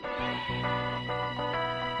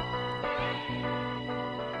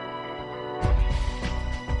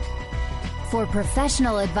For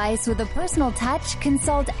professional advice with a personal touch,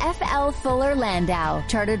 consult F.L. Fuller Landau,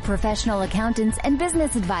 Chartered Professional Accountants and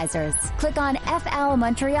Business Advisors. Click on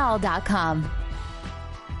flmontreal.com.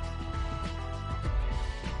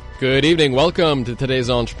 Good evening. Welcome to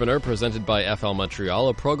today's Entrepreneur, presented by FL Montreal,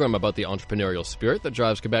 a program about the entrepreneurial spirit that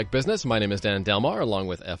drives Quebec business. My name is Dan Delmar, along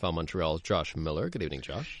with FL Montreal's Josh Miller. Good evening,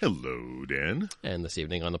 Josh. Hello, Dan. And this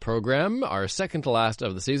evening on the program, our second to last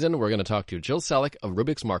of the season, we're going to talk to Jill Selick of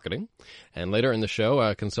Rubix Marketing. And later in the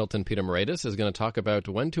show, consultant Peter Moratis is going to talk about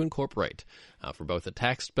when to incorporate for both a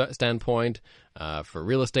tax standpoint, for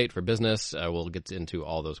real estate, for business. We'll get into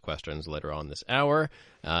all those questions later on this hour.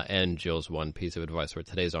 And Jill's one piece of advice for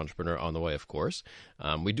today's entrepreneur on the way, of course.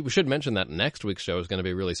 We should mention that next week's show is going to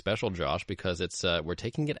be really special, Josh, because it's we're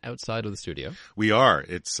taking it outside of the studio. We are.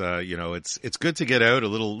 It's it's good to get out, a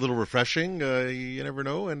little refreshing. You never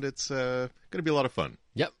know, and it's going to be a lot of fun.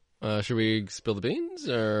 Yep. Should we spill the beans,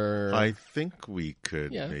 or? I think we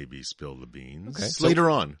could maybe spill the beans. Okay.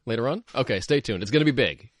 Later on. Later on? Okay, stay tuned. It's going to be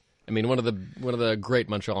big. I mean, one of the great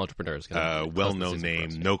Montreal entrepreneurs. Well-known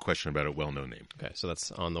name, no question about it, well-known name. Okay, so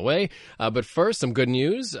that's on the way. But first, some good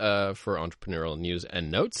news for entrepreneurial news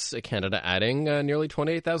and notes. Canada adding nearly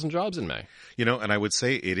 28,000 jobs in May. You know, and I would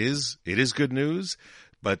say it is good news,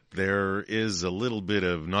 but there is a little bit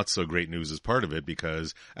of not so great news as part of it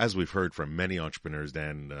because, as we've heard from many entrepreneurs,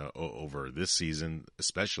 Dan, over this season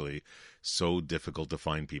especially, so difficult to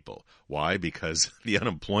find people. Why? Because the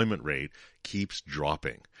unemployment rate keeps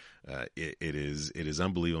dropping. It is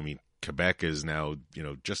unbelievable. I mean, Quebec is now,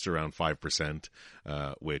 just around 5%,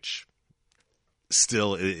 which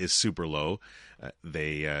still is super low.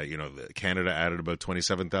 Canada added about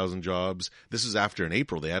 27,000 jobs. This is after in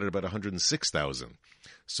April, they added about 106,000.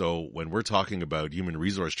 So when we're talking about human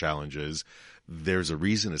resource challenges, there's a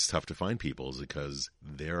reason it's tough to find people is because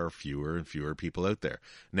there are fewer and fewer people out there.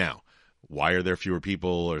 Now, why are there fewer people,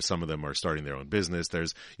 or some of them are starting their own business?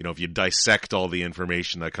 There's, if you dissect all the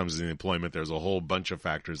information that comes in employment, there's a whole bunch of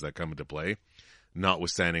factors that come into play.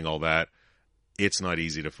 Notwithstanding all that, it's not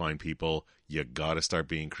easy to find people. You got to start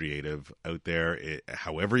being creative out there.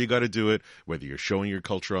 However you got to do it, whether you're showing your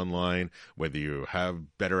culture online, whether you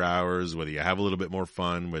have better hours, whether you have a little bit more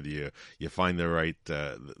fun, whether you find the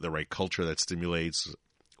right culture that stimulates,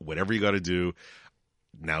 whatever you got to do,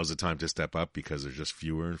 now's the time to step up because there's just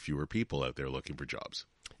fewer and fewer people out there looking for jobs.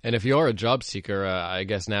 And if you're a job seeker, I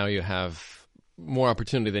guess now you have more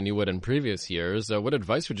opportunity than you would in previous years. What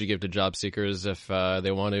advice would you give to job seekers if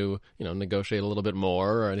they want to, negotiate a little bit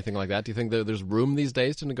more or anything like that? Do you think that there's room these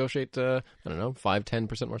days to negotiate,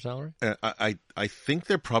 5-10% more salary? I think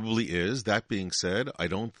there probably is. That being said, I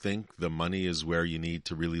don't think the money is where you need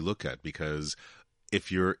to really look at because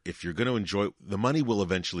if you're going to enjoy, the money will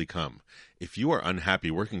eventually come. If you are unhappy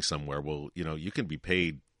working somewhere, well, you can be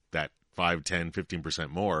paid that 5, 10, 15%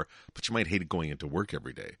 more, but you might hate going into work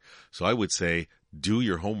every day. So I would say do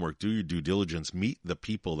your homework, do your due diligence, meet the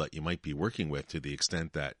people that you might be working with to the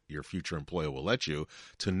extent that your future employer will let you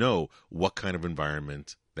to know what kind of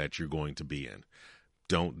environment that you're going to be in.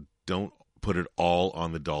 Don't put it all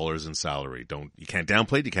on the dollars and salary. You can't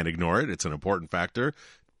downplay it, you can't ignore it. It's an important factor,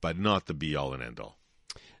 but not the be all and end all.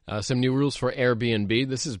 Some new rules for Airbnb.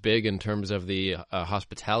 This is big in terms of the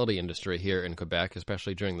hospitality industry here in Quebec,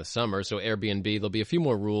 especially during the summer. So Airbnb, there'll be a few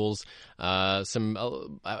more rules. I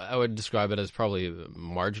would describe it as probably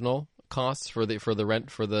marginal costs for the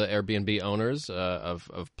rent for the Airbnb owners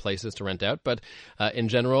of places to rent out. But in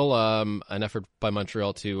general, an effort by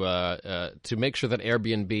Montreal to make sure that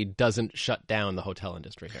Airbnb doesn't shut down the hotel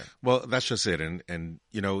industry here. Well, that's just it. And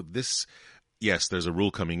this. Yes, there's a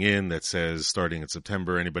rule coming in that says starting in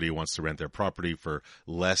September, anybody who wants to rent their property for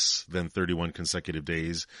less than 31 consecutive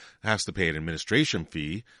days has to pay an administration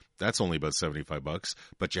fee. That's only about $75,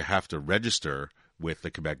 but you have to register with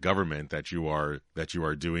the Quebec government that you are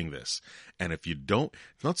doing this. And if you don't,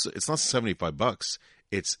 it's not $75.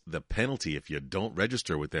 It's the penalty if you don't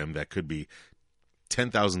register with them. That could be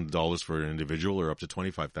 $10,000 for an individual or up to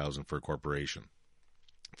 $25,000 for a corporation.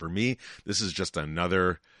 For me, this is just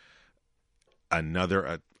another I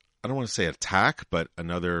don't want to say attack, but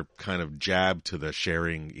another kind of jab to the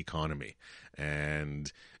sharing economy. And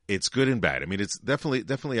it's good and bad. I mean, it's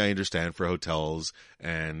definitely I understand for hotels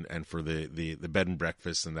and for the bed and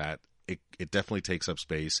breakfast and that it definitely takes up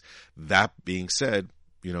space. That being said,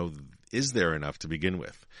 is there enough to begin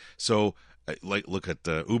with? So like look at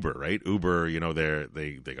Uber, right? Uber,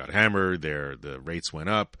 they got hammered, the rates went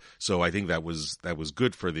up. So I think that was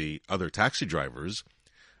good for the other taxi drivers.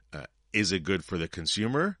 Is it good for the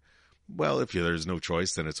consumer? Well, if there's no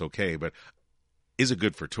choice, then it's okay. But Is it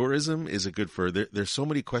good for tourism? Is it good for there's so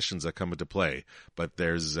many questions that come into play, but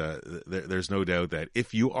there's no doubt that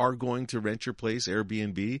if you are going to rent your place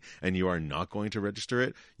Airbnb and you are not going to register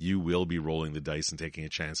it, you will be rolling the dice and taking a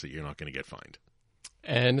chance that you're not going to get fined.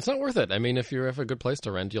 And it's not worth it. I mean, if you have a good place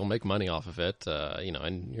to rent, you'll make money off of it.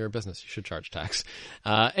 And you're a business, you should charge tax.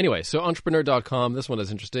 Anyway, so entrepreneur.com, this one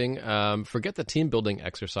is interesting. Forget the team building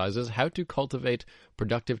exercises, how to cultivate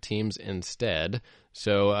productive teams instead.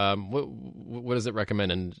 So what does it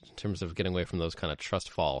recommend in terms of getting away from those kind of trust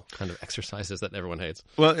fall kind of exercises that everyone hates?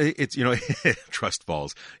 Well, it's, trust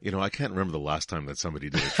falls. I can't remember the last time that somebody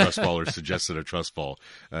did a trust fall or suggested a trust fall.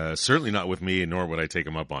 Certainly not with me, nor would I take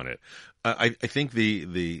them up on it. I think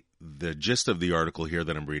the gist of the article here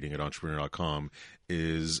that I'm reading at entrepreneur.com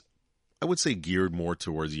is, I would say, geared more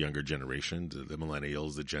towards the younger generation, the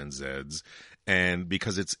millennials, the Gen Zs, and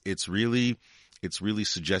because it's really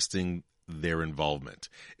suggesting their involvement.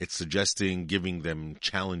 It's suggesting giving them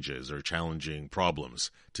challenges or challenging problems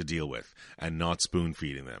to deal with and not spoon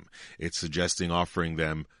feeding them. It's suggesting offering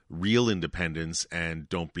them real independence and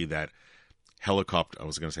don't be that helicopter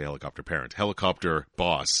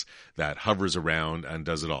boss that hovers around and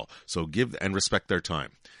does it all. So give and respect their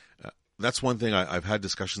time. That's one thing I've had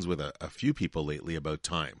discussions with a few people lately about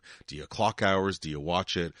time. Do you clock hours? Do you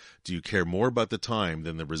watch it? Do you care more about the time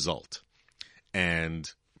than the result? And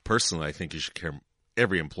personally, I think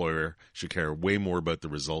every employer should care way more about the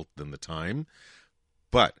result than the time.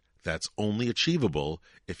 But that's only achievable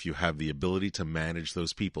if you have the ability to manage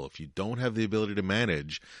those people. If you don't have the ability to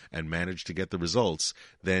manage to get the results,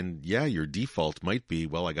 then yeah, your default might be,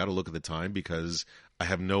 well, I got to look at the time because I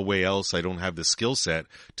have no way else. I don't have the skill set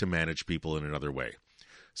to manage people in another way.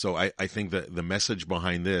 So I think that the message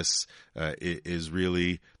behind this is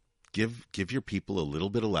really give your people a little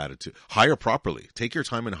bit of latitude. Hire properly. Take your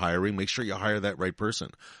time in hiring. Make sure you hire that right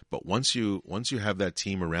person. But once you have that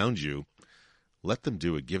team around you, let them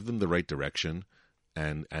do it. Give them the right direction,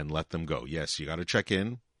 and let them go. Yes, you got to check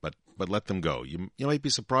in, but let them go. You might be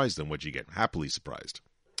surprised on what you get. Happily surprised.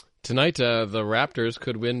 Tonight, the Raptors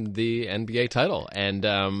could win the NBA title, and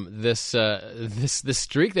this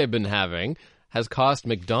streak they've been having has cost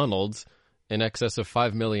McDonald's in excess of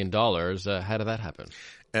 $5 million. How did that happen?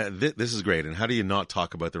 This is great. And how do you not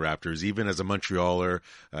talk about the Raptors, even as a Montrealer?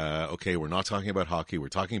 Okay, we're not talking about hockey. We're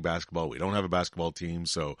talking basketball. We don't have a basketball team,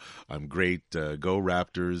 so I'm great. Go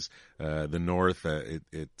Raptors. The North,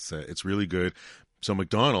 it's really good. So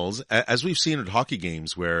McDonald's, as we've seen at hockey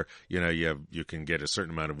games where, you can get a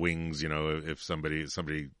certain amount of wings, if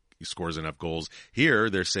somebody scores enough goals. Here,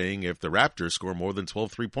 they're saying if the Raptors score more than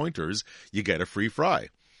 12 3-pointers, you get a free fry.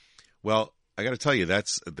 Well, I got to tell you,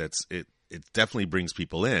 that's it. It definitely brings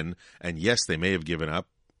people in, and yes, they may have given up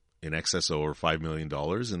in excess of over $5 million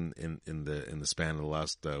in the span of the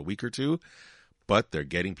last week or two, but they're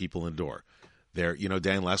getting people in the door.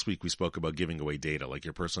 Dan, last week we spoke about giving away data, like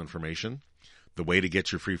your personal information. The way to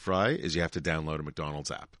get your free fry is you have to download a McDonald's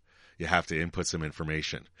app. You have to input some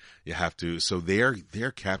information. So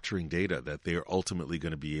they're capturing data that they're ultimately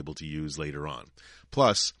going to be able to use later on.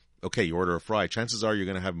 Plus, okay, you order a fry, chances are you're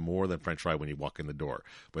going to have more than French fry when you walk in the door,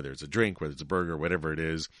 whether it's a drink, whether it's a burger, whatever it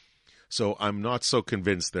is. So I'm not so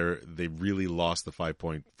convinced they really lost the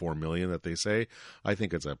 $5.4 million that they say. I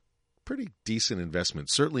think it's a pretty decent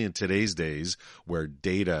investment, certainly in today's days where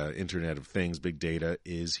data, Internet of Things, big data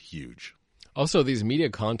is huge. Also, these media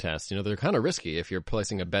contests, they're kind of risky. If you're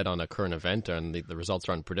placing a bet on a current event and the results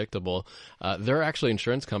are unpredictable, there are actually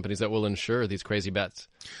insurance companies that will insure these crazy bets.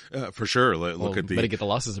 For sure. Better get the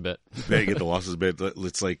losses a bit.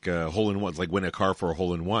 It's like hole-in-ones, like win a car for a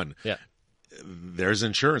hole-in-one. Yeah. There's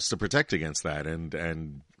insurance to protect against that.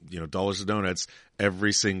 And dollars to donuts,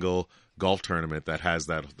 every single golf tournament that has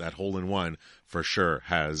that hole-in-one for sure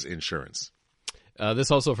has insurance.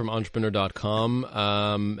 This also from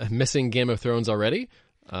entrepreneur.com. Missing Game of Thrones already?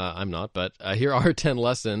 I'm not, but here are 10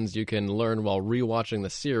 lessons you can learn while rewatching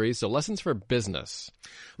the series. So lessons for business.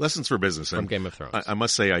 Lessons for business. From Game of Thrones. I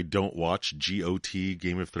must say I don't watch GOT,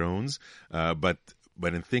 Game of Thrones, but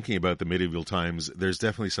in thinking about the medieval times, there's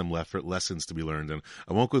definitely some lessons to be learned. And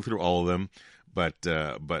I won't go through all of them, but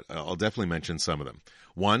I'll definitely mention some of them.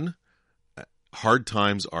 One, hard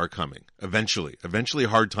times are coming. Eventually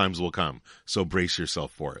hard times will come. So brace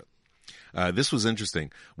yourself for it. This was interesting.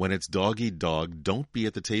 When it's dog eat dog, don't be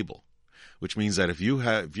at the table. Which means that if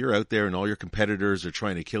you're out there and all your competitors are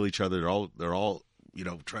trying to kill each other, they're all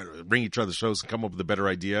trying to bring each other shows and come up with a better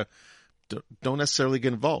idea. Don't necessarily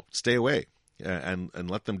get involved. Stay away and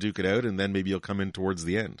let them duke it out, and then maybe you'll come in towards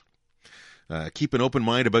the end. Keep an open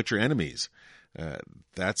mind about your enemies.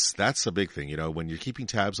 That's a big thing. You know, when you're keeping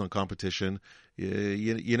tabs on competition,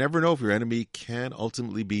 you never know if your enemy can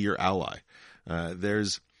ultimately be your ally.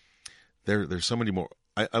 There's so many more.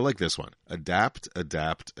 I like this one. Adapt.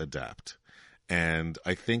 And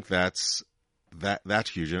I think that's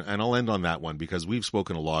huge. And I'll end on that one because we've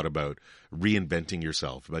spoken a lot about reinventing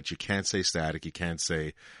yourself, but you can't stay static. You can't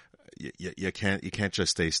say, you can't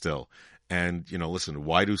just stay still. And, you know, listen,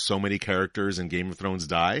 why do so many characters in Game of Thrones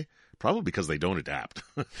die? Probably because they don't adapt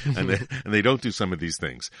and they don't do some of these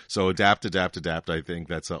things. So adapt. I think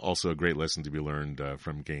that's also a great lesson to be learned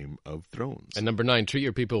from Game of Thrones. And number 9, treat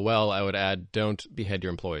your people well. I would add, don't behead your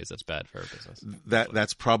employees. That's bad for our business.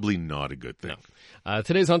 That's probably not a good thing. No.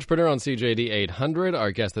 Today's entrepreneur on CJD 800. Our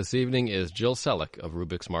guest this evening is Jill Selick of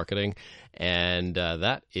Rubix Marketing, and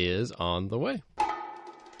that is on the way.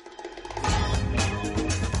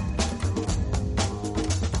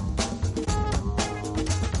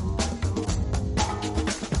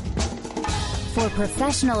 For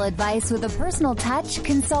professional advice with a personal touch,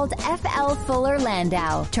 consult FL Fuller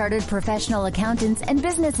Landau, Chartered Professional Accountants and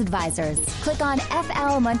Business Advisors. Click on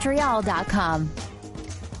flmontreal.com.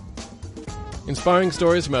 Inspiring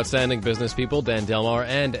stories from outstanding business people, Dan Delmar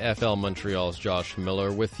and FL Montreal's Josh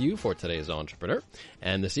Miller with you for today's Entrepreneur.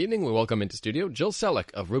 And this evening we welcome into studio Jill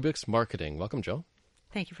Selick of Rubix Marketing. Welcome, Jill.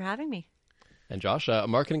 Thank you for having me. And Josh, a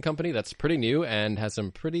marketing company that's pretty new and has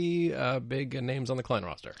some pretty big names on the client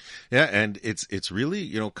roster. Yeah, and it's really,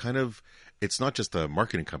 you know, kind of, it's not just a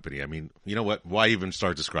marketing company. I mean, you know what? Why even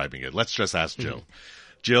start describing it? Let's just ask Jill.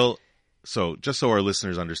 Jill, so just so our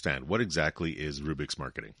listeners understand, what exactly is Rubix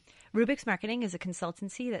Marketing? Rubix Marketing is a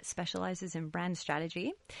consultancy that specializes in brand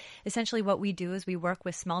strategy. Essentially, what we do is we work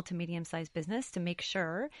with small to medium-sized business to make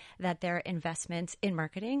sure that their investments in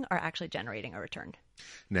marketing are actually generating a return.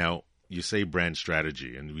 Now, you say brand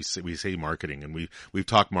strategy, and we say marketing, and we've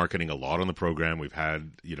talked marketing a lot on the program. We've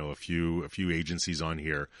had, you know, a few agencies on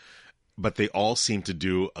here, but they all seem to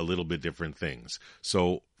do a little bit different things.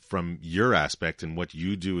 So from your aspect and what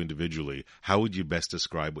you do individually, how would you best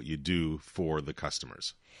describe what you do for the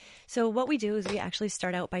customers? So what we do is we actually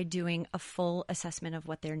start out by doing a full assessment of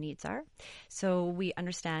what their needs are. So we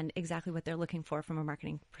understand exactly what they're looking for from a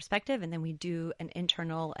marketing perspective, and then we do an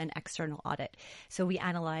internal and external audit. So we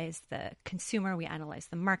analyze the consumer, we analyze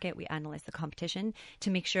the market, we analyze the competition to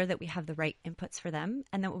make sure that we have the right inputs for them.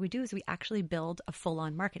 And then what we do is we actually build a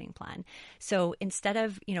full-on marketing plan. So instead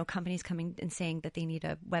of, you know, companies coming and saying that they need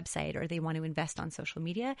a website or they want to invest on social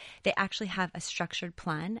media, they actually have a structured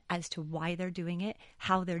plan as to why they're doing it,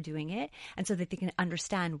 how they're doing it, and so that they can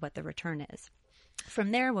understand what the return is.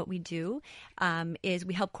 From there, what we do is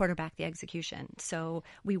we help quarterback the execution. So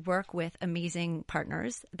we work with amazing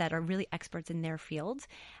partners that are really experts in their field.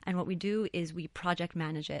 And what we do is we project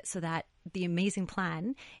manage it so that the amazing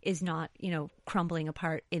plan is not, you know, crumbling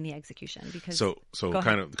apart in the execution. Because so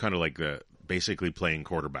kind of like the basically playing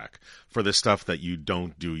quarterback for the stuff that you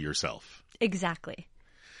don't do yourself. Exactly.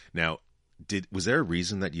 Now, was there a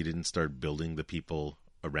reason that you didn't start building the people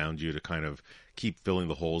around you to kind of keep filling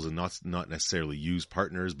the holes and not necessarily use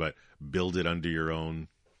partners, but build it under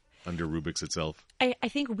Rubix itself? I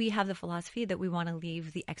think we have the philosophy that we want to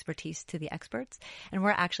leave the expertise to the experts, and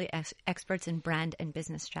we're actually experts in brand and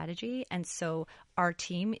business strategy. And so our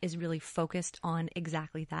team is really focused on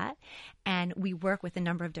exactly that. And we work with a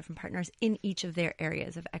number of different partners in each of their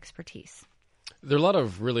areas of expertise. There are a lot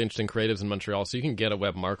of really interesting creatives in Montreal, so you can get a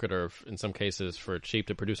web marketer in some cases for cheap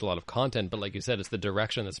to produce a lot of content. But like you said, it's the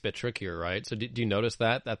direction that's a bit trickier, right? So do you notice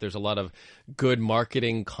that there's a lot of good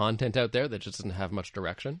marketing content out there that just doesn't have much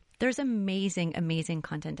direction? There's amazing, amazing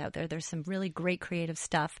content out there. There's some really great creative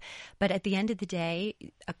stuff. But at the end of the day,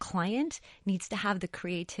 a client needs to have the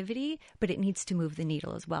creativity, but it needs to move the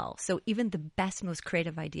needle as well. So even the best, most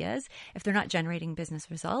creative ideas, if they're not generating business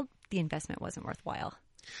result, the investment wasn't worthwhile.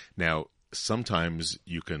 Now, sometimes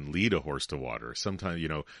you can lead a horse to water. Sometimes, you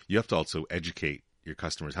know, you have to also educate your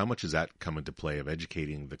customers. How much does that come into play of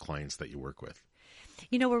educating the clients that you work with?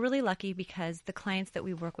 You know, we're really lucky because the clients that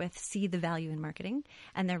we work with see the value in marketing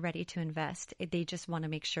and they're ready to invest. They just want to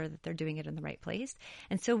make sure that they're doing it in the right place.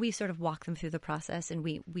 And so we sort of walk them through the process, and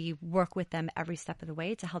we work with them every step of the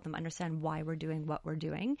way to help them understand why we're doing what we're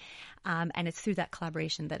doing. And it's through that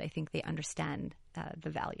collaboration that I think they understand the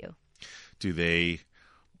value.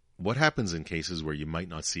 What happens in cases where you might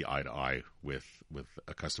not see eye to eye with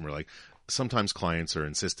a customer? Like sometimes clients are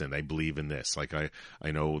insistent. I believe in this. Like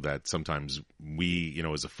I know that sometimes we, you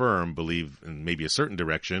know, as a firm believe in maybe a certain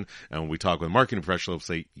direction. And when we talk with marketing professionals,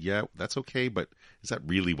 say, yeah, that's okay. But is that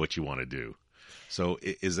really what you want to do? So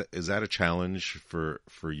is that a challenge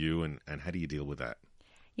for you? And how do you deal with that?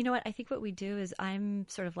 You know what? I think what we do is I'm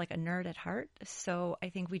sort of like a nerd at heart. So I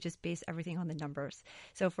think we just base everything on the numbers.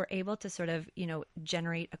 So if we're able to sort of,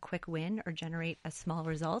 generate a quick win or generate a small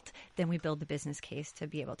result, then we build the business case to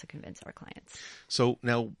be able to convince our clients. So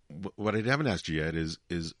now what I haven't asked you yet is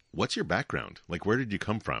what's your background? Like, where did you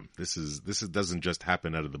come from? This doesn't just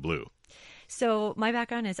happen out of the blue. So my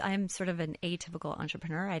background is I'm sort of an atypical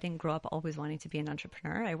entrepreneur. I didn't grow up always wanting to be an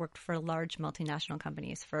entrepreneur. I worked for large multinational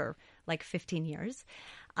companies for like 15 years.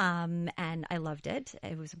 And I loved it.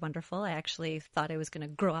 It was wonderful. I actually thought I was going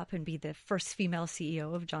to grow up and be the first female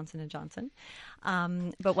CEO of Johnson & Johnson.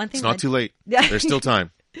 But one thing... It's not too late. There's still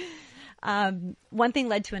time. One thing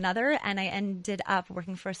led to another, and I ended up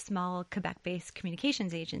working for a small Quebec-based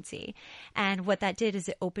communications agency. And what that did is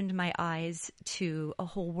it opened my eyes to a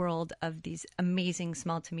whole world of these amazing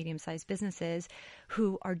small to medium-sized businesses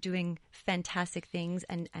who are doing fantastic things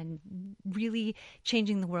and really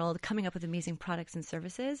changing the world, coming up with amazing products and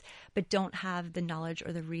services, but don't have the knowledge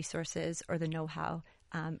or the resources or the know-how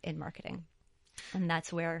in marketing. And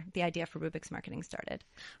that's where the idea for Rubix Marketing started.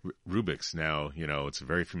 Rubix, now, it's a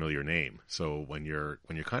very familiar name. So when you're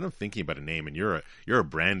kind of thinking about a name, and you're a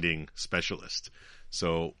branding specialist,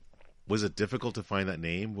 so was it difficult to find that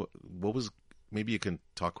name? What was, maybe you can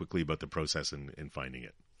talk quickly about the process in finding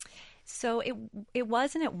it. So it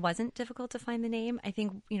was and it wasn't difficult to find the name. I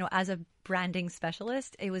think, as a branding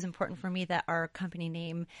specialist, it was important for me that our company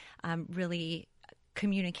name really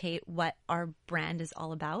communicate what our brand is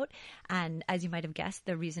all about. And as you might have guessed,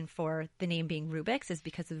 the reason for the name being Rubix is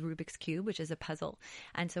because of the Rubik's Cube, which is a puzzle.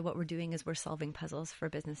 And so what we're doing is we're solving puzzles for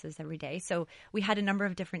businesses every day. So we had a number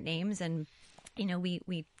of different names, and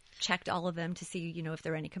we checked all of them to see, if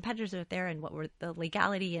there were any competitors out there and what were the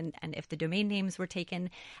legality and if the domain names were taken.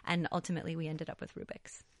 And ultimately we ended up with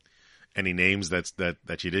Rubix. Any names that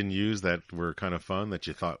you didn't use that were kind of fun that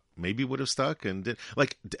you thought maybe would have stuck? And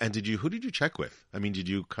who did you check with? I mean, did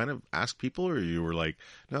you kind of ask people, or you were like,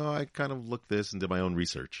 no, I kind of looked this and did my own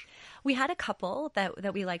research? We had a couple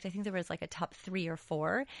that we liked. I think there was like a top 3 or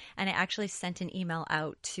 4. And I actually sent an email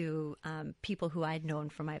out to people who I'd known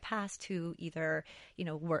from my past who either,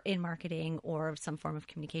 were in marketing or some form of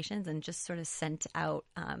communications, and just sort of sent out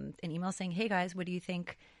an email saying, hey guys, what do you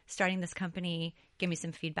think starting this company? Give me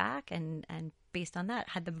some feedback. And based on that,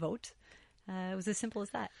 had them vote. It was as simple as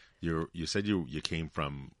that. You said you came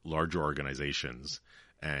from larger organizations,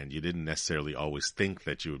 and you didn't necessarily always think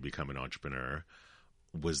that you would become an entrepreneur.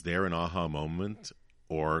 Was there an aha moment,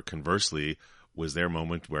 or conversely, was there a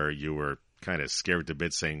moment where you were kind of scared to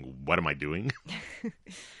bits saying, what am I doing?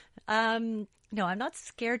 No, I'm not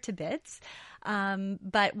scared to bits.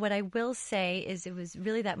 But what I will say is it was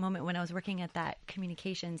really that moment when I was working at that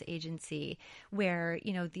communications agency where,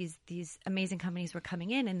 these amazing companies were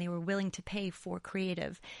coming in and they were willing to pay for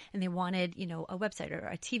creative, and they wanted, a website or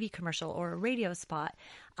a TV commercial or a radio spot.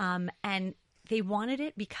 And they wanted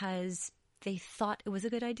it because they thought it was a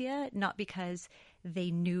good idea, not because they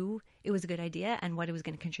knew it was a good idea and what it was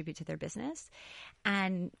going to contribute to their business.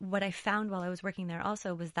 And what I found while I was working there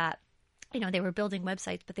also was that they were building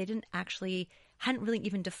websites, but they hadn't really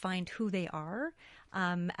even defined who they are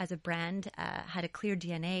as a brand, had a clear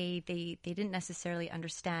DNA. They didn't necessarily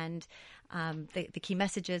understand the key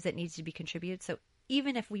messages that needs to be contributed. So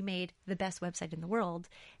even if we made the best website in the world,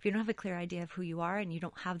 if you don't have a clear idea of who you are and you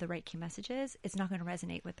don't have the right key messages, it's not going to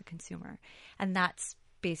resonate with the consumer. And that's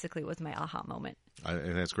basically was my aha moment.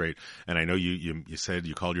 And that's great. And I know you said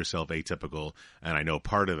you called yourself atypical, and I know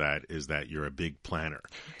part of that is that you're a big planner.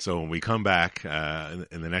 So when we come back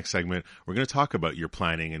in the next segment, we're going to talk about your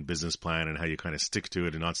planning and business plan and how you kind of stick to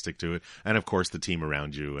it and not stick to it, and of course the team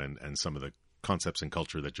around you and some of the concepts and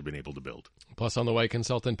culture that you've been able to build. Plus on the way,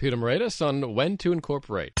 consultant Peter Moretus on when to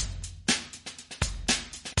incorporate.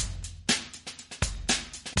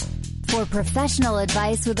 For professional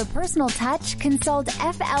advice with a personal touch, consult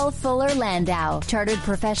FL Fuller Landau, Chartered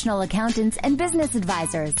Professional Accountants and Business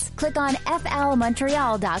Advisors. Click on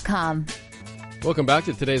flmontreal.com. Welcome back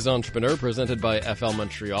to today's Entrepreneur, presented by FL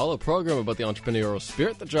Montreal, a program about the entrepreneurial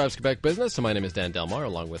spirit that drives Quebec business. So my name is Dan Delmar,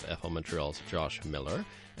 along with FL Montreal's Josh Miller.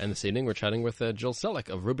 And this evening we're chatting with Jill Selick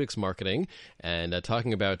of Rubix Marketing and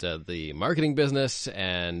talking about the marketing business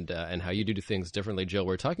and how you do things differently. Jill,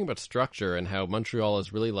 we're talking about structure and how Montreal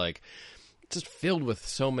is really just filled with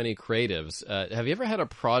so many creatives. Have you ever had a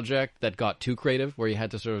project that got too creative where you had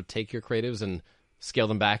to sort of take your creatives and scale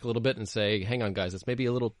them back a little bit and say, hang on guys, it's maybe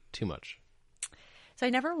a little too much? So I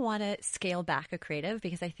never want to scale back a creative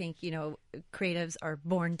because I think, creatives are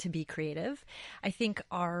born to be creative. I think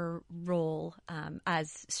our role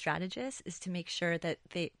as strategists is to make sure that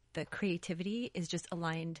the creativity is just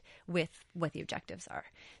aligned with what the objectives are.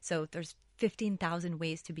 So there's 15,000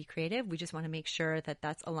 ways to be creative. We just want to make sure that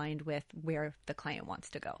that's aligned with where the client wants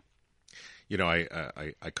to go.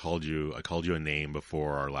 I called you a name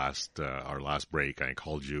before our last break. I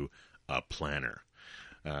called you a planner.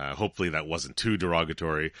 Hopefully that wasn't too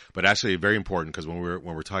derogatory, but actually very important, because when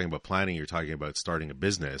we're talking about planning, you're talking about starting a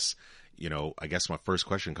business. I guess my first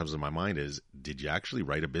question comes to my mind is, did you actually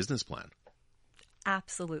write a business plan?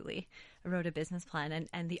 Absolutely. I wrote a business plan,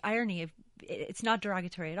 and the irony of it's not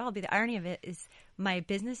derogatory at all, but the irony of it is my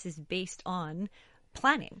business is based on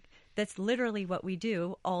planning. That's literally what we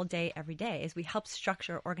do all day, every day, is we help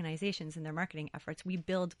structure organizations in their marketing efforts. We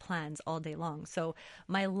build plans all day long. So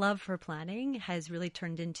my love for planning has really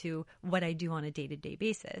turned into what I do on a day-to-day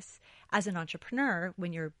basis. As an entrepreneur,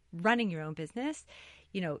 when you're running your own business,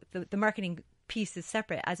 the marketing piece is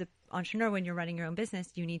separate. As an entrepreneur, when you're running your own business,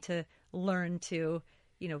 you need to learn to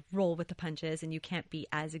roll with the punches, and you can't be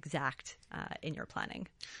as exact in your planning.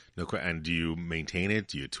 No, and do you maintain it?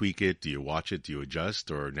 Do you tweak it? Do you watch it? Do you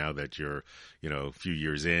adjust? Or now that you're, a few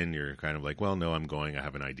years in, you're kind of like, well, no, I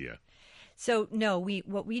have an idea. So no,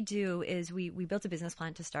 what we do is we built a business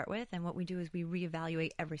plan to start with, and what we do is we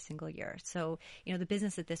reevaluate every single year. So the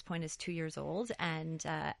business at this point is 2 years old, and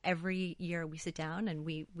every year we sit down and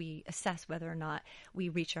we assess whether or not we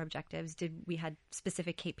reach our objectives. We had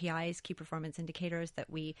specific KPIs, key performance indicators, that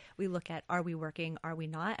we look at. Are we working? Are we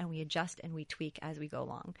not? And we adjust and we tweak as we go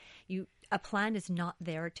along. A plan is not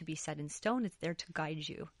there to be set in stone. It's there to guide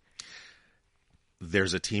you.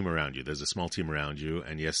 There's a team around you. There's a small team around you.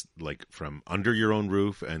 And yes, like from under your own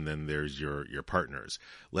roof, and then there's your partners.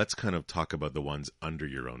 Let's kind of talk about the ones under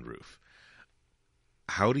your own roof.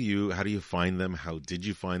 How do you find them? How did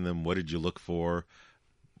you find them? What did you look for?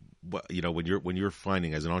 What, when you're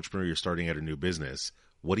finding, as an entrepreneur, you're starting out a new business,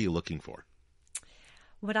 what are you looking for?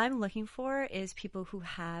 What I'm looking for is people who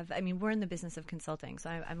have, we're in the business of consulting, so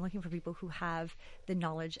I'm looking for people who have the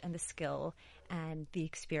knowledge and the skill and the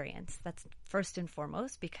experience. That's first and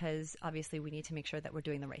foremost, because obviously we need to make sure that we're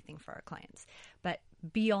doing the right thing for our clients. But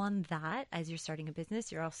beyond that, as you're starting a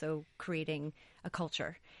business, you're also creating a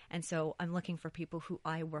culture. And so I'm looking for people who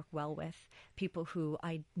I work well with, people who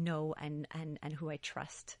I know and who I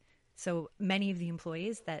trust. So many of the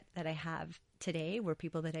employees that I have today were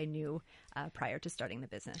people that I knew prior to starting the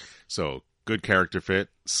business. So good character fit,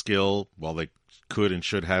 skill, while they could and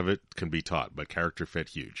should have it, can be taught, but character fit,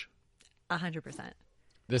 huge. 100%.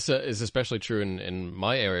 This is especially true in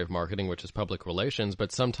my area of marketing, which is public relations,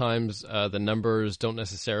 but sometimes the numbers don't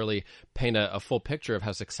necessarily paint a full picture of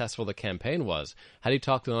how successful the campaign was. How do you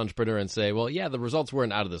talk to an entrepreneur and say, well, yeah, the results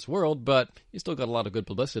weren't out of this world, but you still got a lot of good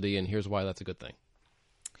publicity, and here's why that's a good thing?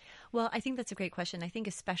 Well, I think that's a great question. I think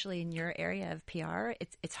especially in your area of PR,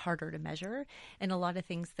 it's harder to measure. And a lot of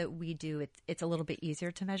things that we do, it's a little bit easier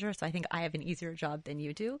to measure. So I think I have an easier job than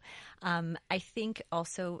you do. I think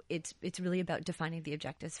also it's really about defining the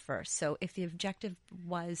objectives first. So if the objective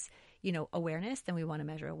was, awareness, then we want to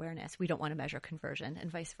measure awareness. We don't want to measure conversion, and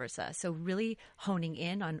vice versa. So really honing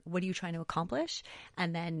in on what are you trying to accomplish,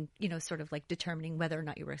 and then, sort of like determining whether or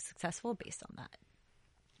not you were successful based on that.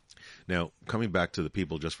 Now, coming back to the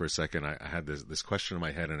people just for a second, I had this question in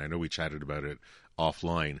my head, and I know we chatted about it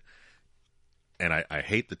offline, and I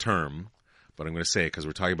hate the term, but I'm going to say it because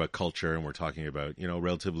we're talking about culture and we're talking about,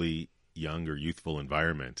 relatively young or youthful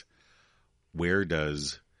environment. Where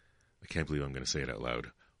does, I can't believe I'm going to say it out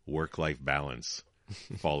loud, work-life balance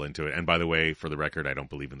fall into it? And by the way, for the record, I don't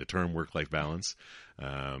believe in the term work-life balance.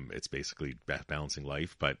 It's basically balancing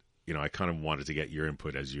life, but I kind of wanted to get your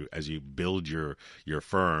input as you build your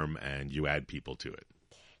firm and you add people to it.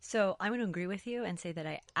 So I'm going to agree with you and say that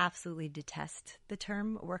I absolutely detest the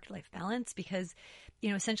term work-life balance, because,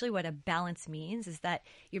 essentially what a balance means is that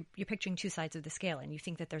you're picturing two sides of the scale and you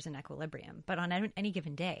think that there's an equilibrium. But on any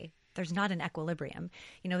given day, there's not an equilibrium.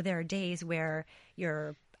 There are days where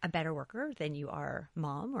you're a better worker than you are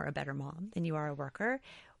mom, or a better mom than you are a worker.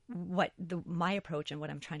 My approach and what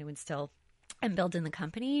I'm trying to instill and build in the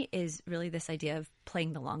company is really this idea of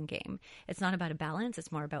playing the long game. It's not about a balance.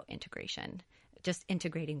 It's more about integration, just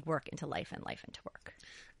integrating work into life and life into work.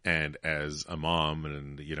 And as a mom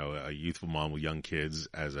and, a youthful mom with young kids,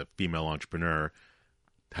 as a female entrepreneur,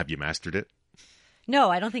 have you mastered it? No,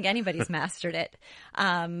 I don't think anybody's mastered it.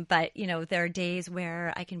 But, there are days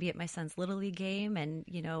where I can be at my son's Little League game and,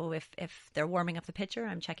 if they're warming up the pitcher,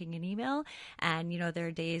 I'm checking an email. And, there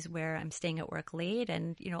are days where I'm staying at work late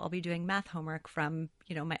and, I'll be doing math homework from,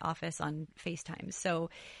 my office on FaceTime. So,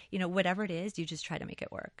 whatever it is, you just try to make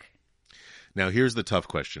it work. Now, here's the tough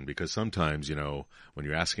question, because sometimes, when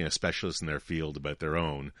you're asking a specialist in their field about their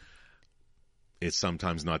own, it's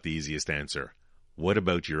sometimes not the easiest answer. What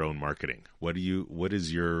about your own marketing? What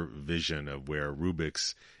is your vision of where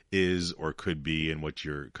Rubix is or could be and what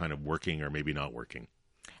you're kind of working or maybe not working?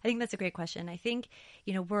 I think that's a great question. I think,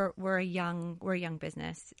 we're a young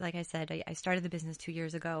business. Like I said, I started the business 2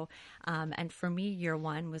 years ago. And for me, year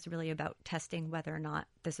one was really about testing whether or not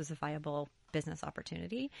this was a viable business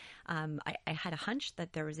opportunity. I had a hunch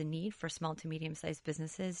that there was a need for small to medium-sized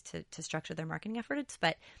businesses to structure their marketing efforts,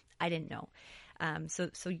 but I didn't know. So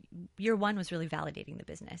year one was really validating the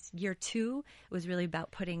business. Year two was really about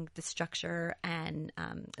putting the structure and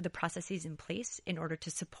the processes in place in order to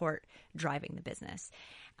support driving the business.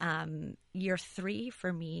 Year three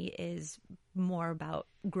for me is more about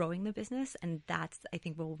growing the business, and that's, I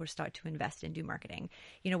think, where we'll start to invest and do marketing.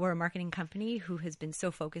 We're a marketing company who has been so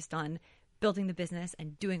focused on building the business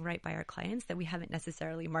and doing right by our clients that we haven't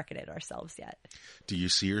necessarily marketed ourselves yet. Do you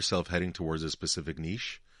see yourself heading towards a specific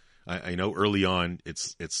niche? I know early on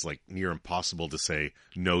it's like near impossible to say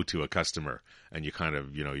no to a customer, and you kind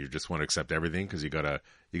of you just want to accept everything because you gotta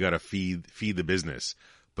feed the business.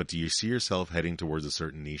 But do you see yourself heading towards a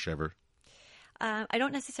certain niche ever? I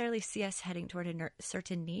don't necessarily see us heading toward a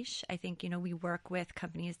certain niche. I think, we work with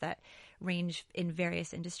companies that range in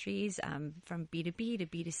various industries, from B2B to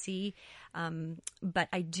B2C. But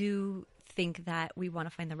I do think that we want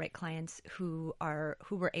to find the right clients who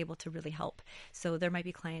we're able to really help. So there might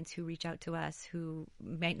be clients who reach out to us who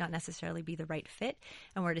might not necessarily be the right fit.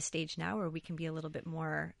 And we're at a stage now where we can be a little bit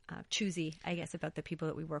more choosy, I guess, about the people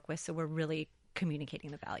that we work with. So we're really communicating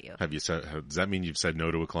the value. Does that mean you've said no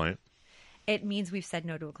to a client? It means we've said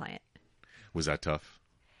no to a client. Was that tough?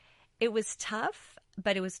 It was tough,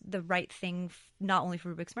 but it was the right thing, not only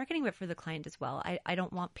for Rubix Marketing, but for the client as well. I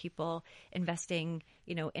don't want people investing,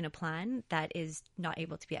 in a plan that is not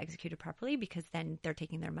able to be executed properly, because then they're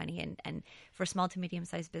taking their money. And for small to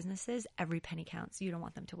medium-sized businesses, every penny counts. You don't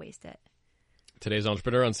want them to waste it. Today's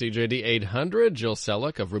entrepreneur on CJD 800, Jill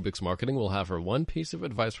Selick of Rubix Marketing, will have her one piece of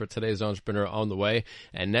advice for today's entrepreneur on the way.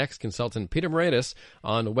 And next, consultant Peter Moraidis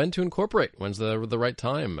on when to incorporate. When's the right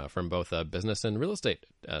time from both a business and real estate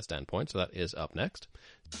standpoint. So that is up next.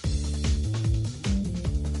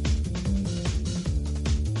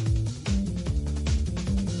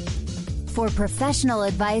 For professional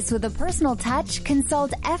advice with a personal touch,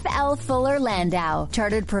 consult FL Fuller Landau,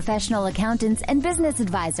 Chartered Professional Accountants and Business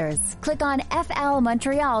Advisors. Click on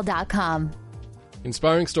flmontreal.com.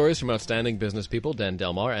 Inspiring stories from outstanding business people, Dan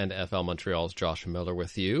Delmar and FL Montreal's Josh Miller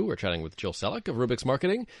with you. We're chatting with Jill Selick of Rubix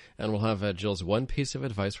Marketing, and we'll have Jill's one piece of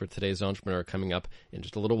advice for today's entrepreneur coming up in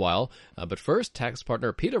just a little while. But first, tax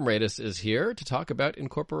partner Peter Moraidis is here to talk about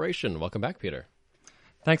incorporation. Welcome back, Peter.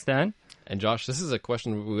 Thanks, Dan. And Josh, this is a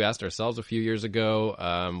question we asked ourselves a few years ago.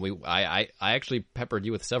 I actually peppered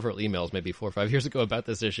you with several emails, maybe 4 or 5 years ago, about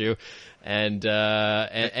this issue, and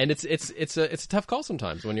it's a tough call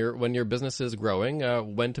sometimes when your business is growing,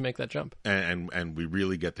 when to make that jump. And we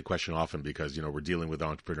really get the question often because we're dealing with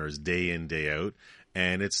entrepreneurs day in, day out.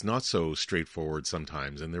 And it's not so straightforward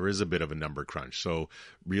sometimes, and there is a bit of a number crunch. So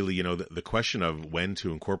really, the question of when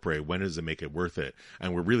to incorporate, when does it make it worth it?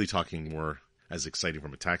 And we're really talking more as exciting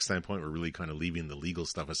from a tax standpoint. We're really kind of leaving the legal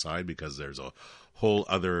stuff aside because there's a whole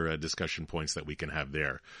other discussion points that we can have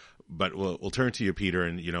there. But we'll turn to you, Peter,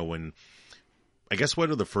 and what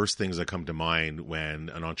are the first things that come to mind when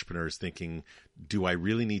an entrepreneur is thinking, do I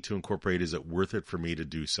really need to incorporate? Is it worth it for me to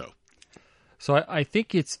do so? So I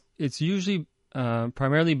think it's usually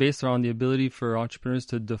primarily based on the ability for entrepreneurs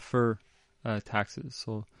to defer taxes.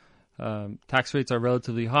 So tax rates are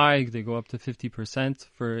relatively high. They go up to 50%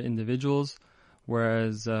 for individuals,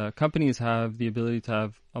 whereas companies have the ability to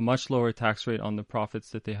have a much lower tax rate on the profits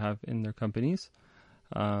that they have in their companies.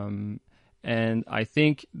 And I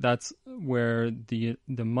think that's where the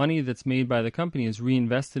money that's made by the company is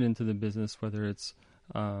reinvested into the business, whether it's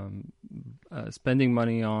spending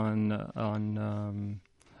money on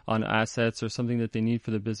assets or something that they need for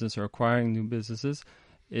the business, or acquiring new businesses.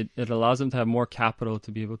 It allows them to have more capital to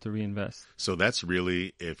be able to reinvest. So that's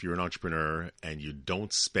really, if you're an entrepreneur and you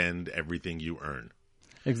don't spend everything you earn.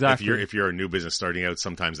 Exactly. If you're a new business starting out,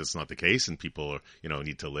 sometimes that's not the case, and people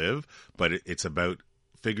need to live. But it's about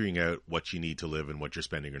figuring out what you need to live and what you're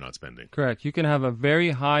spending or not spending. Correct. You can have a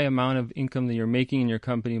very high amount of income that you're making in your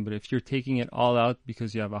company, but if you're taking it all out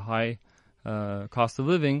because you have a high cost of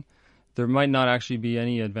living, there might not actually be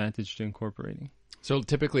any advantage to incorporating. So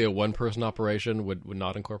typically a one-person operation would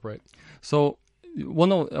not incorporate? So, well,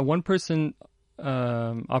 no, a one-person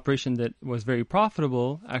operation that was very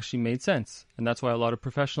profitable actually made sense. And that's why a lot of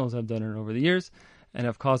professionals have done it over the years and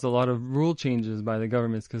have caused a lot of rule changes by the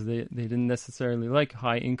governments because they didn't necessarily like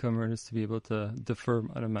high-income earners to be able to defer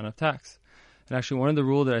an amount of tax. And actually, one of the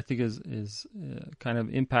rules that I think is kind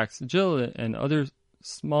of impacts Jill and other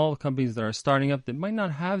small companies that are starting up that might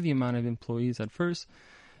not have the amount of employees at first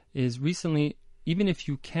is recently, even if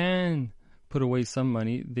you can put away some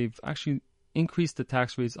money, they've actually increased the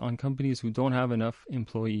tax rates on companies who don't have enough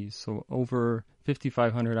employees. So over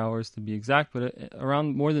 5,500 hours to be exact, but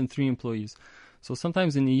around more than 3 employees. So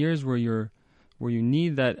sometimes in the years where you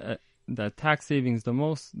need that tax savings the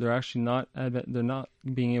most, they're actually not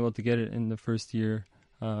being able to get it in the first year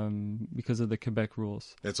because of the Quebec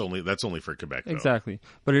rules. That's only for Quebec, though. Exactly.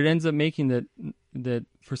 But it ends up making that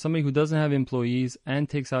for somebody who doesn't have employees and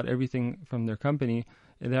takes out everything from their company,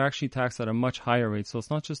 they're actually taxed at a much higher rate. So it's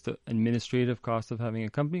not just the administrative cost of having a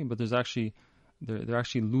company, but they're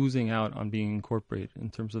actually losing out on being incorporated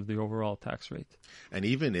in terms of the overall tax rate. And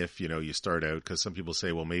even if you start out, because some people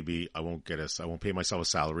say, well, maybe I won't pay myself a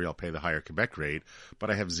salary, I'll pay the higher Quebec rate,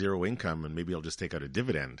 but I have zero income, and maybe I'll just take out a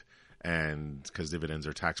dividend. And because dividends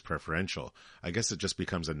are tax preferential, I guess it just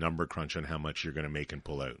becomes a number crunch on how much you're going to make and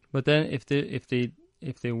pull out. But then if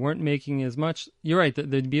they weren't making as much, you're right,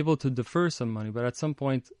 they'd be able to defer some money. But at some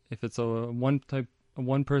point, if it's a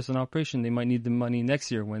one-person operation, they might need the money next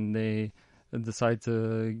year when they decide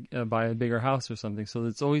to buy a bigger house or something. So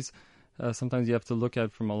it's always sometimes you have to look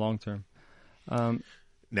at from a long term.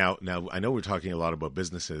 Now I know we're talking a lot about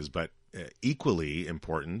businesses, but equally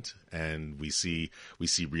important, and we see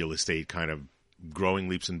real estate kind of growing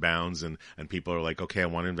leaps and bounds, and people are like, okay, I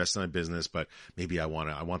want to invest in a business, but maybe I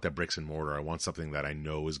want that bricks and mortar. I want something that I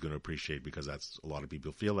know is going to appreciate, because that's a lot of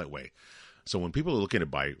people feel that way. So when people are looking to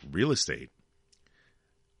buy real estate,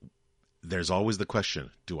 there's always the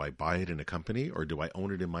question, do I buy it in a company or do I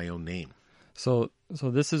own it in my own name? So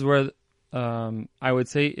this is where I would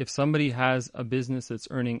say if somebody has a business that's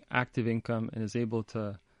earning active income and is able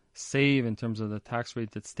to save in terms of the tax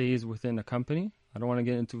rate that stays within a company. I don't want to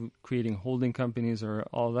get into creating holding companies or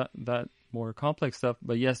all that more complex stuff,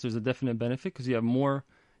 but yes, there's a definite benefit because you have more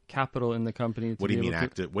capital in the company. What do you mean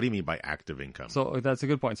active? What do you mean by active income? So that's a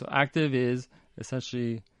good point. So active is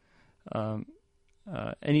essentially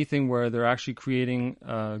anything where they're actually creating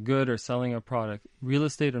a good or selling a product. Real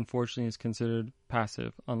estate, unfortunately, is considered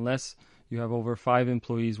passive unless you have over 5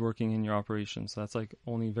 employees working in your operation. So that's like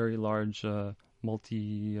only very large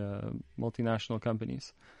multinational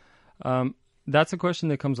companies. That's a question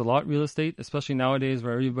that comes a lot, real estate, especially nowadays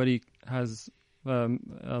where everybody has, a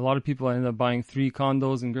lot of people end up buying 3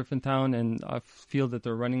 condos in Griffintown and feel that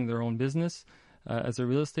they're running their own business as a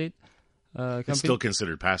real estate company. It's still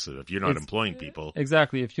considered passive if you're not employing people.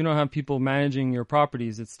 Exactly. If you don't have people managing your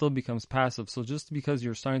properties, it still becomes passive. So just because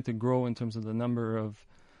you're starting to grow in terms of the number of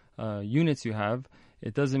units you have,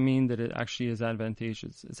 it doesn't mean that it actually is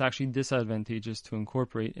advantageous. It's actually disadvantageous to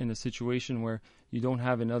incorporate in a situation where you don't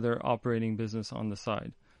have another operating business on the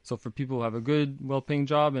side. So for people who have a good, well-paying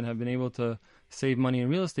job and have been able to save money in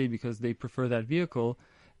real estate because they prefer that vehicle,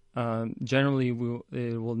 generally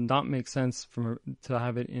it will not make sense to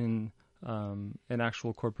have it in an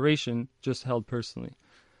actual corporation, just held personally.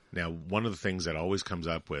 Now, one of the things that always comes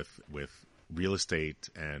up with real estate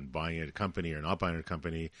and buying a company or not buying a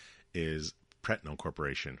company is Pretno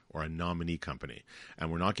Corporation or a nominee company.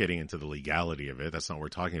 And we're not getting into the legality of it. That's not what we're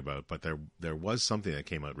talking about. But there was something that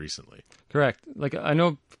came out recently. Correct. Like I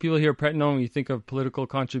know people hear Pretno and you think of political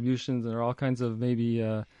contributions and there are all kinds of maybe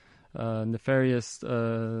nefarious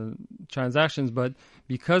transactions. But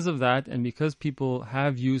because of that and because people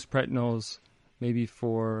have used Pretnos maybe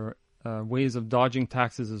for ways of dodging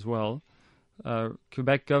taxes as well,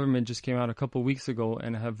 Quebec government just came out a couple weeks ago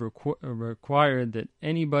and have required that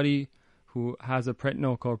anybody who has a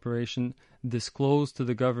Pretno corporation disclose to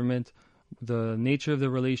the government the nature of the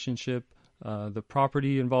relationship, the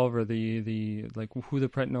property involved, or the like who the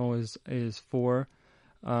Pretno is for,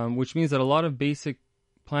 which means that a lot of basic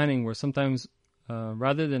planning where sometimes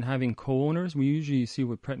rather than having co-owners, we usually see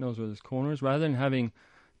with Pretnos where there's co-owners, rather than having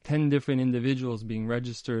 10 different individuals being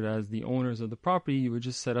registered as the owners of the property, you would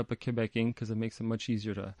just set up a Quebec Inc. because it makes it much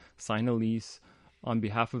easier to sign a lease on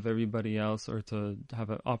behalf of everybody else or to have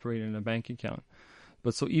it operate in a bank account.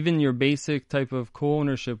 But so even your basic type of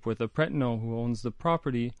co-ownership with a Pretno who owns the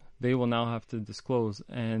property, they will now have to disclose.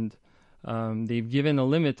 And they've given a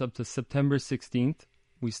limit up to September 16th.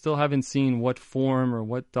 We still haven't seen what form or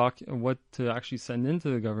what to actually send into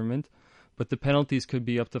the government, but the penalties could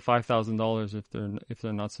be up to $5,000 if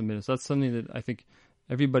they're not submitted. So that's something that I think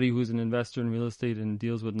everybody who's an investor in real estate and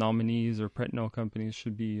deals with nominees or print-no companies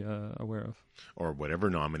should be aware of. Or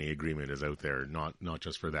whatever nominee agreement is out there, not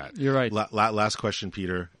just for that. You're right. Last question,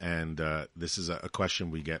 Peter, and this is a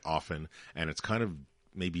question we get often, and it's kind of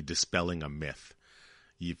maybe dispelling a myth.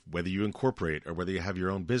 Whether you incorporate or whether you have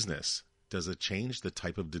your own business, does it change the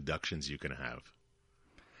type of deductions you can have?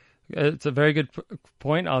 It's a very good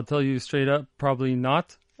point. I'll tell you straight up, probably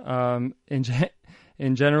not.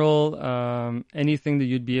 In general, anything that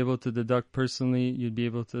you'd be able to deduct personally, you'd be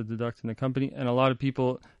able to deduct in a company. And a lot of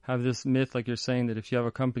people have this myth, like you're saying, that if you have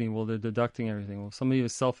a company, well, they're deducting everything. Well, if somebody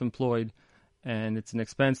is self-employed and it's an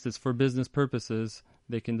expense that's for business purposes,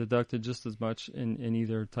 they can deduct it just as much in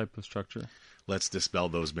either type of structure. Let's dispel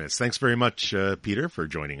those myths. Thanks very much, Peter, for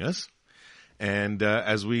joining us. And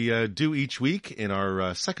as we do each week in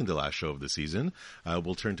our second to last show of the season,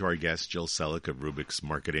 we'll turn to our guest, Jill Selick of Rubix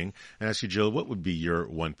Marketing, and ask you, Jill, what would be your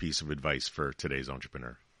one piece of advice for today's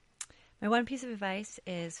entrepreneur? My one piece of advice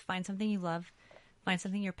is find something you love, find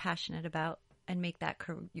something you're passionate about, and make that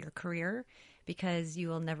your career, because you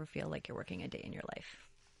will never feel like you're working a day in your life.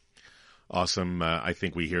 Awesome. I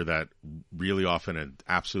think we hear that really often, and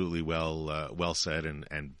absolutely well said,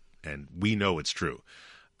 and we know it's true.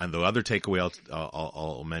 And the other takeaway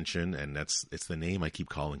I'll mention, and it's the name I keep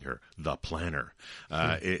calling her, the planner,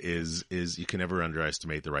 is you can never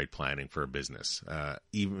underestimate the right planning for a business,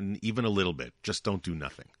 even a little bit. Just don't do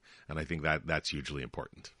nothing. And I think that's hugely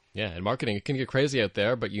important. Yeah, and marketing, it can get crazy out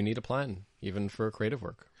there, but you need a plan, even for creative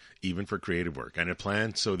work. Even for creative work. And a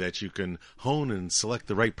plan so that you can hone and select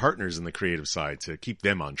the right partners in the creative side to keep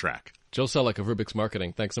them on track. Jill Selick of Rubix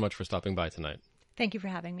Marketing, thanks so much for stopping by tonight. Thank you for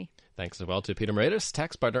having me. Thanks as well to Peter Moratis,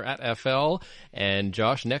 tax partner at FL, and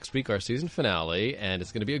Josh, next week, our season finale, and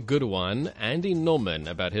it's going to be a good one. Andy Nullman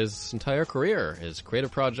about his entire career, his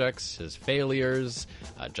creative projects, his failures,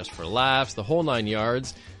 just for laughs, the whole 9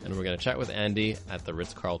 yards, and we're going to chat with Andy at the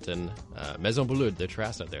Ritz-Carlton Maison Boulud, the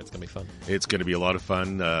terrace out there. It's going to be fun. It's going to be a lot of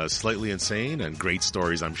fun, slightly insane, and great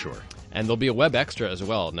stories, I'm sure. And there'll be a web extra as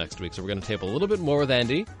well next week, so we're going to tape a little bit more with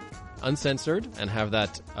Andy, uncensored, and have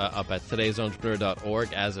that up at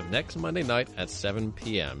todaysentrepreneur.org as of next Monday night at 7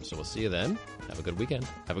 p.m. So we'll see you then. Have a good weekend.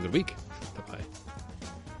 Have a good week. Bye-bye.